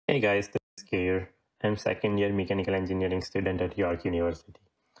Hey guys, this is Keyur. I'm second year mechanical engineering student at York University.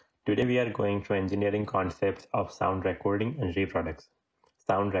 Today we are going through engineering concepts of sound recording and reproduction.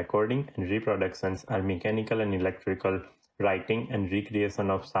 Sound recording and reproductions are mechanical and electrical writing and recreation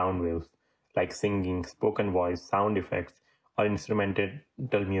of sound waves like singing, spoken voice, sound effects, or instrumental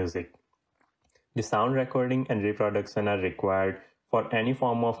music. The sound recording and reproduction are required for any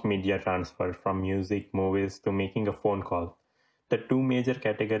form of media transfer from music, movies to making a phone call. The two major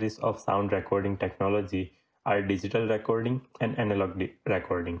categories of sound recording technology are digital recording and analog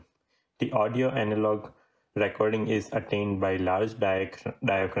recording. The audio analog recording is attained by large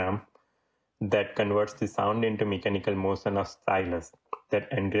diaphragm that converts the sound into mechanical motion of stylus that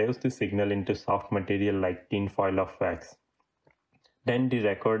engraves the signal into soft material like tin foil of wax. Then the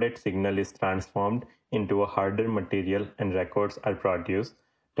recorded signal is transformed into a harder material and records are produced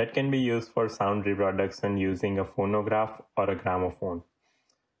that can be used for sound reproduction using a phonograph or a gramophone.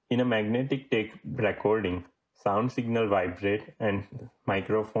 In a magnetic tape recording, sound signal vibrate and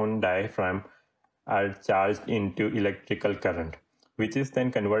microphone diaphragm are charged into electrical current, which is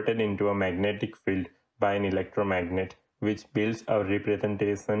then converted into a magnetic field by an electromagnet, which builds a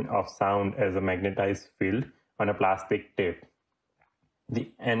representation of sound as a magnetized field on a plastic tape.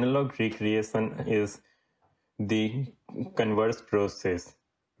 The analog recreation is the converse process,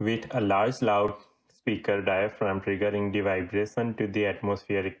 with a large loudspeaker diaphragm triggering the vibration to the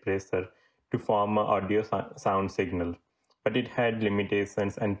atmospheric pressure to form an audio sound signal, but it had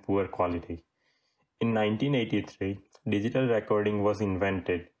limitations and poor quality. In 1983, digital recording was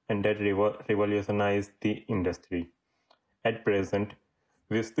invented and that revolutionized the industry. At present,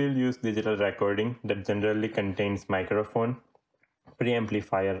 we still use digital recording that generally contains microphone,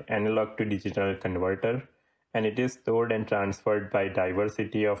 preamplifier, analog to digital converter, and it is stored and transferred by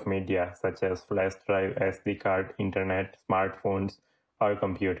diversity of media such as flash drive, SD card, internet, smartphones, or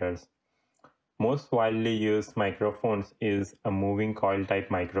computers. Most widely used microphones is a moving coil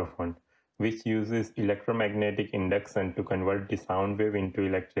type microphone, which uses electromagnetic induction to convert the sound wave into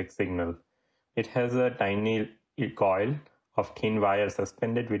electric signal. It has a tiny coil of thin wire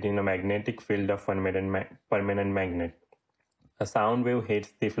suspended within a magnetic field of permanent magnet. A sound wave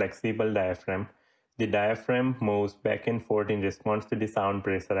hits the flexible diaphragm. The diaphragm moves back and forth in response to the sound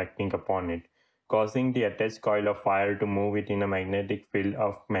pressure acting upon it, causing the attached coil of wire to move within a magnetic field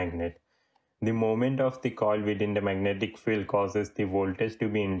of magnet. The movement of the coil within the magnetic field causes the voltage to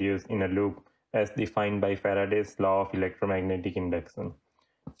be induced in a loop as defined by Faraday's law of electromagnetic induction.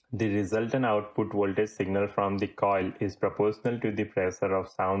 The resultant output voltage signal from the coil is proportional to the pressure of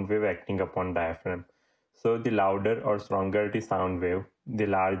sound wave acting upon diaphragm. So the louder or stronger the sound wave, the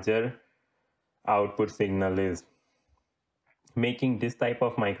larger output signal is, making this type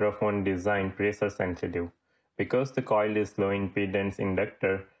of microphone design pressure sensitive. Because the coil is low impedance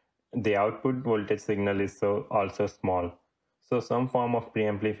inductor, the output voltage signal is also small, so some form of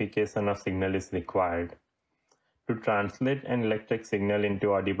preamplification of signal is required. To translate an electric signal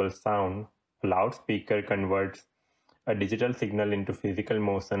into audible sound, a loudspeaker converts a digital signal into physical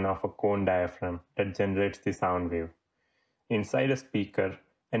motion of a cone diaphragm that generates the sound wave. Inside a speaker,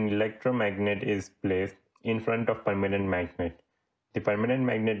 an electromagnet is placed in front of permanent magnet. The permanent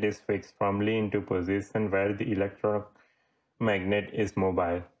magnet is fixed firmly into position where the electromagnet is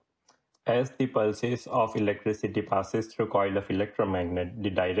mobile. As the pulses of electricity passes through coil of electromagnet, the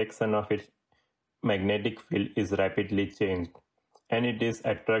direction of its magnetic field is rapidly changed, and it is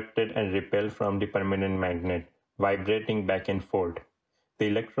attracted and repelled from the permanent magnet, vibrating back and forth. The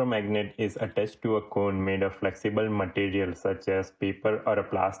electromagnet is attached to a cone made of flexible material such as paper or a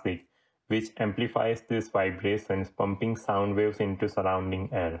plastic, which amplifies these vibrations, pumping sound waves into surrounding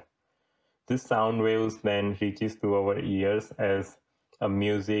air. This sound waves then reaches to our ears as a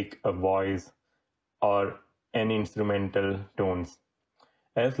music, a voice, or an instrumental tones.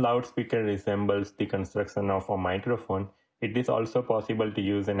 As loudspeaker resembles the construction of a microphone, it is also possible to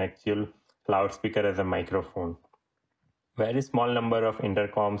use an actual loudspeaker as a microphone. Very small number of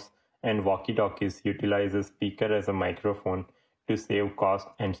intercoms and walkie-talkies utilize a speaker as a microphone to save cost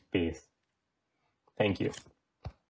and space. Thank you.